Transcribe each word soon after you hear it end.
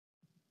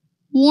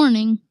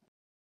Warning.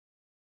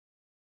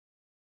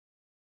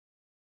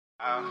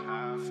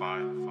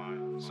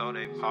 Fun. So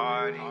they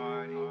party.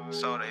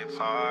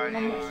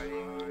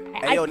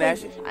 Hey, yo,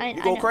 Nash,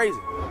 you go crazy.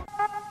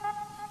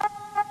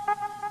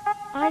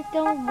 I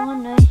don't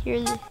want to hear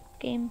this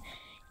game.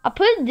 I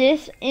put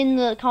this in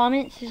the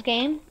comments, this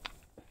game.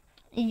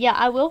 Yeah,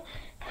 I will.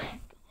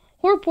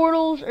 Horror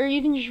Portals, or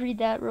you can just read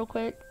that real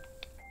quick.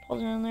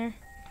 Pause it on there.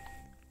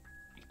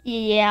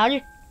 Yeah, I'll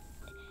just...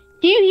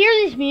 Do you hear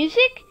this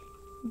music?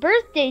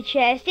 Birthday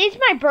chest. It's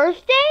my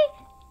birthday?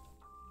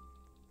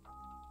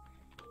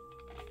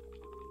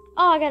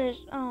 Oh, I gotta...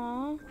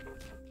 Aww.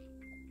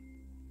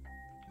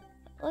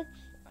 Let's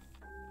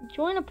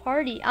join a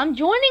party. I'm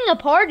joining a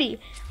party.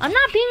 I'm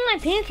not peeing my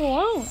pants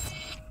alone.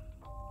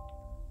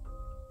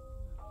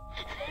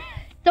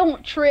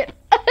 Don't trip.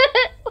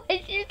 Why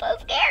is you so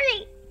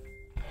scary?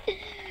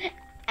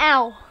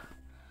 Ow.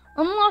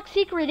 Unlock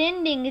secret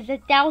ending is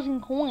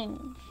 1,000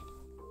 coins.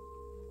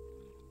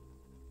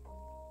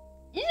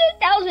 You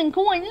said 1,000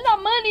 coins, it's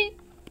not money.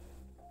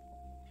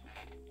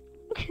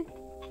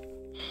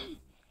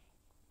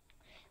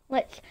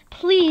 Let's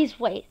please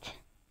wait.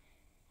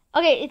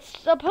 Okay, it's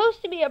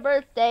supposed to be a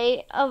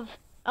birthday of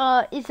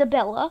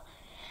Isabella,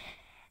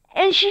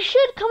 and she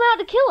should come out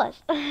to kill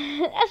us.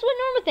 That's what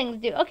normal things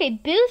do. Okay,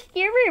 boost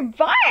your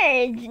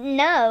rewards.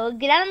 No,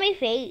 get out of my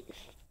face.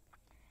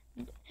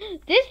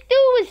 This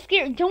dude was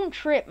scared. Don't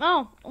trip.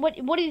 Oh, what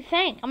do you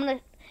think? I'm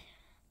gonna...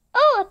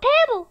 Oh, a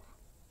pebble.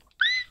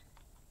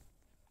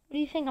 What do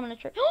you think I'm gonna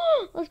trip?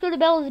 Let's go to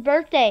Bella's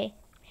birthday.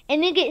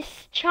 And then get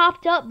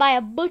chopped up by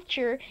a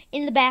butcher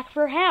in the back of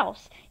her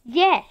house.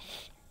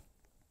 Yes.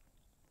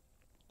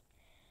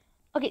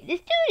 Okay, this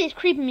dude is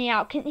creeping me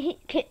out. Can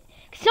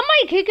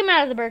somebody kick him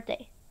out of the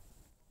birthday?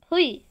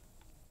 Please.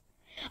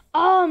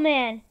 Oh,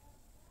 man.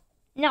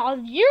 Now,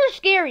 you're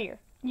scarier.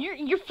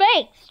 Your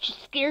face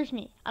just scares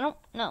me. I don't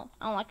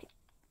like it.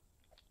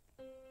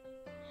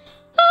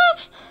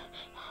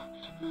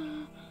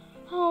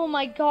 Oh,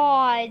 my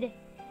God.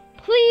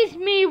 Please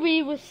me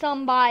be with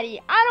somebody.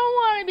 I don't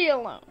want to be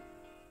alone.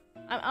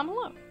 I'm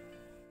alone.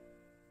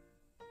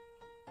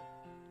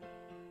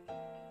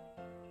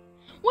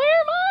 Where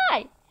am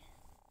I?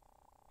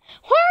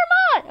 Where am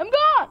I? I'm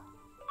gone.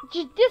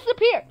 Just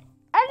disappeared.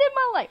 I live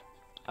my life.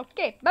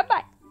 Okay,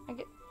 bye-bye.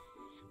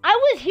 I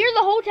was here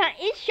the whole time.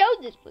 It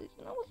showed this place.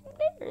 And I wasn't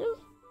there.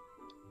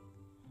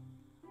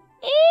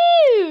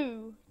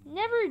 Ew.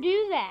 Never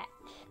do that.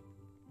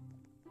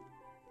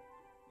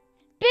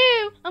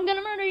 Boo. I'm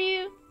gonna murder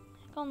you.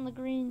 Click on the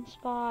green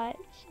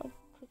spots. I'll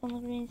click on the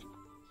green spots.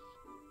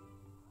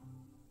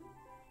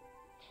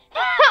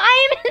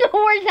 I am in the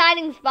worst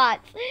hiding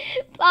spots.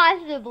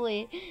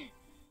 Possibly.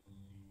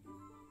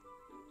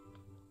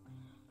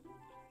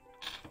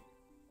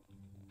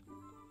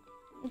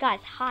 Guys,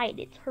 hide.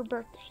 It's her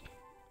birthday.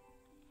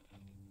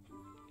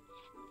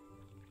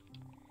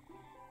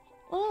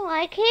 Well,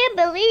 I can't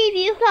believe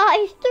you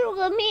guys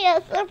threw me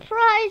a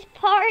surprise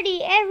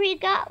party every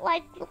got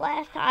like the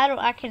last time.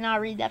 I cannot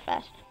read that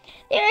fast.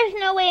 There is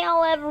no way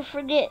I'll ever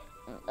forget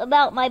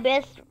about my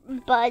best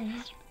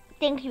buds.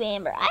 Thank you,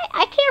 Amber.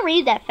 I can't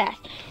read that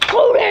fast.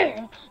 Go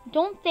there!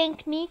 Don't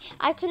thank me.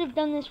 I could have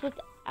done this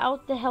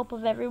without the help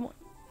of everyone.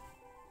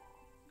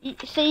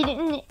 So you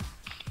didn't...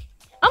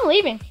 I'm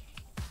leaving.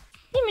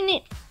 You don't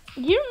need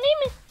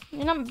me.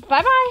 You know,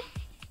 bye-bye.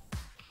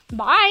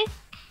 Bye.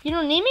 You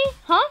don't need me?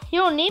 Huh?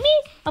 You don't need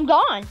me? I'm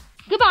gone.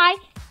 Goodbye.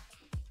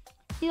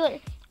 See you later.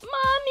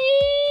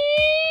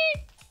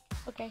 Mommy!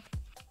 Okay.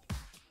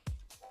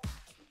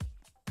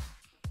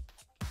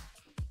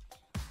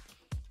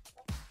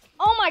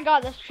 Oh my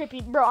God, that's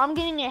trippy. Bro, I'm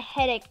getting a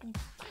headache.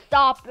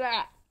 Stop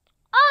that.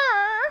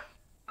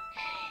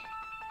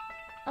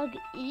 I'll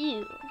get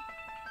you.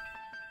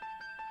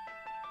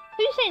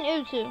 Who you saying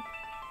ew to?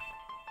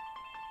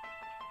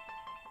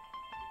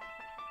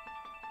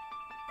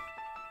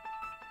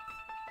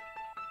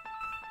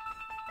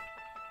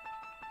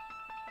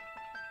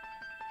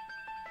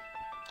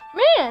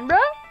 Man, bro.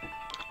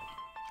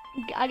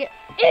 I get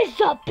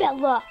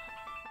Isabella.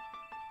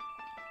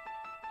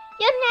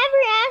 You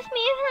never asked me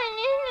if I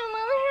knew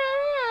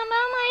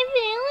about my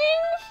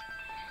feelings.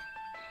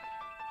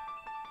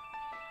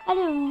 I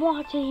didn't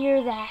want to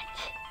hear that.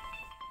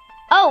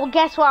 Oh,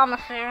 guess what I'm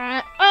gonna say?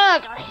 Ugh,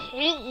 I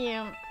hate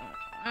you.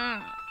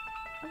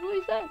 That's what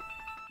he said.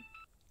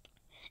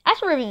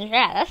 That's ripping the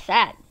chat. That's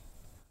sad.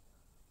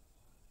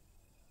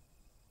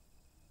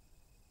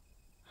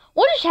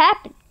 What just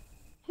happened?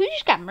 Who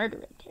just got murdered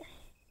right there?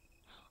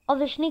 Oh,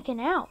 they're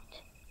sneaking out.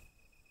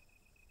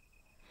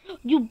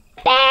 You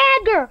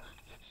bagger!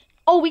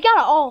 Oh, we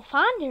gotta all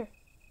find her.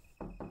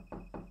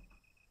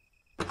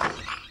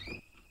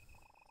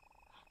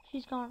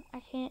 She's gone. I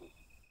can't.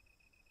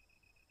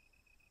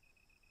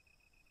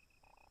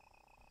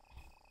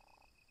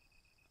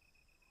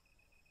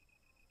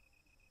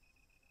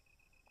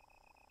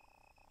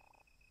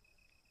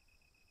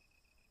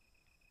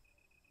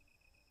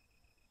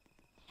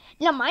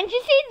 La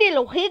manches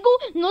del juego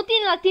no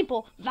tiene la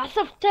tiempo. Vas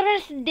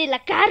atrás de la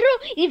carro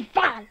y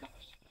vamos.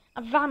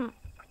 Vamos.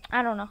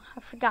 I don't know.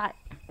 I forgot.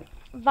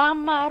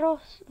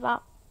 Vamaros.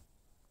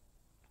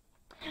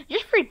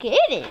 Just forget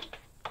it.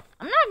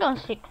 I'm not gonna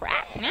say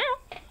crap now.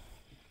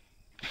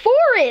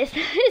 Forest.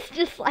 It's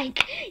just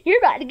like you're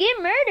about to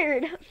get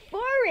murdered.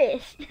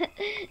 Forest.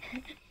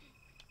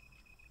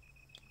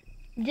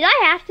 Did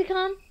I have to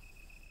come?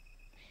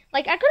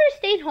 Like, I could have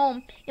stayed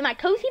home in my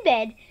cozy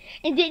bed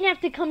and didn't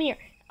have to come here.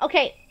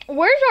 Okay,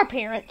 where's our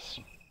parents?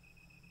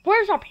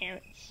 Where's our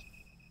parents?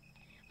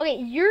 Okay,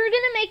 you're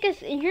gonna make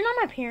us... You're not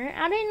my parent.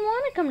 I didn't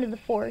want to come to the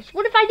forest.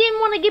 What if I didn't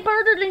want to get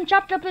murdered and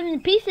chopped up into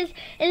pieces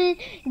and then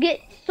get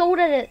sold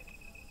at a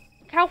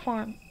cow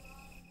farm?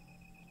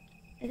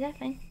 Is that a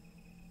thing?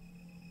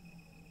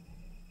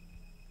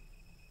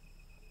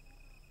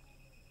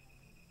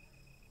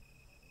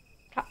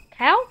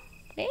 Cow?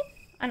 Okay,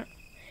 I don't...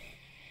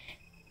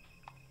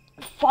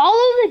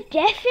 Follow the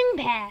deafened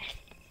path.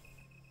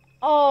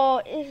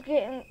 Oh, it's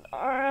getting...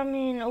 I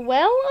mean,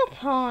 well, a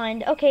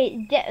pond.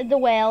 Okay, the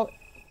well...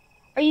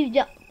 Are you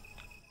done?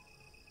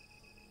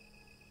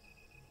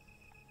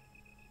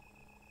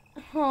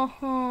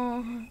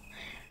 Oh,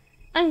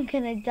 I'm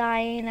gonna die,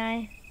 ain't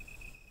I?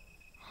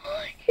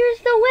 Here's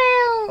the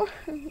well.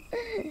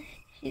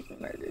 She's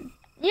murdered.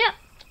 Yep.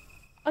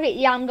 Okay,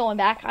 yeah, I'm going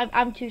back.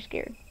 I'm too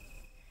scared.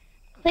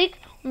 Click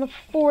on the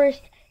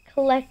forest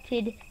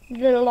collected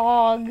the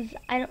logs.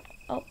 I don't.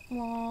 Oh,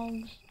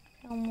 logs.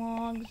 Found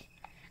logs.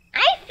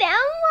 I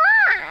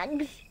found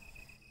logs.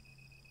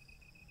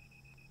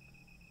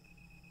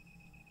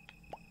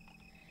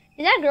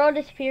 Did that girl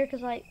disappear?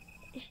 Cause like,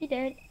 is she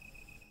dead?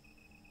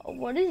 Oh,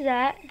 what is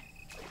that?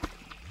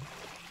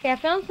 Okay, I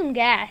found some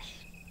gas.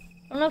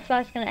 I don't know if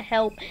that's gonna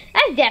help.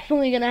 That's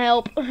definitely gonna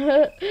help.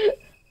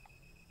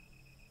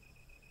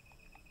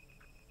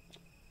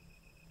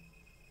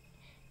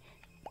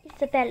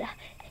 Isabella,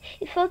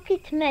 if I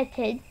get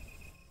method,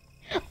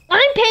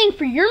 I'm paying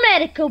for your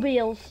medical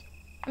bills.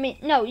 I mean,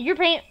 no, you're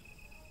paying.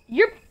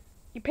 Your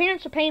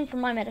parents are paying for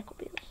my medical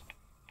bills.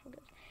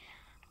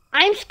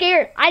 I'm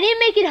scared. I didn't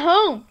make it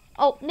home.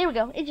 Oh, there we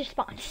go. It just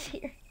spawns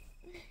here.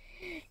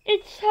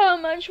 It's so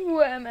much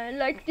warmer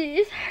like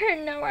this.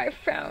 And now I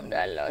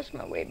lost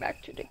my way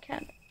back to the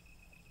camp.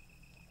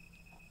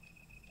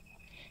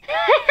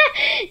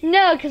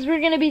 No, because we're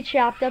going to be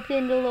chopped up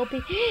into little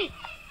pieces.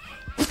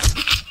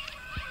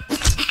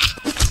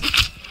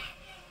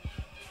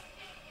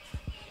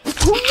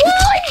 One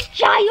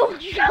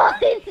child run!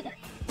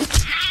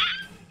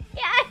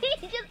 Yeah,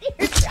 he just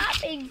hears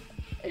chopping.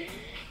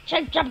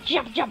 Jump, jump,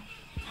 jump, jump.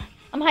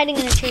 I'm hiding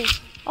in a tree.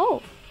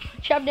 Oh,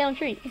 chop down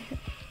tree.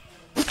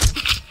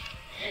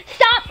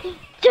 Stop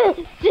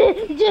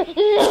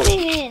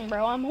zooming in,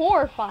 bro. I'm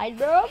horrified,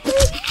 bro.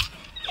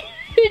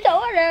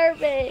 Don't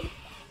hurt me.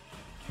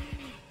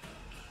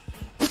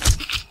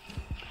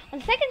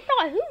 On second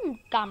thought, who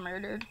got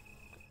murdered?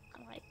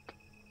 Like,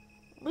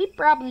 we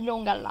probably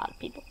don't got a lot of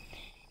people.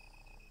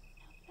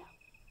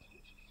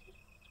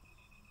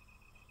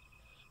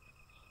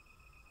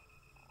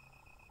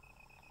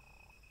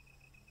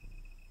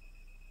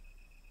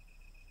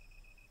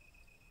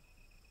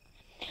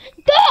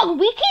 Dog,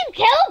 we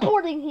keep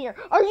teleporting here.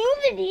 Are you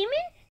the demon?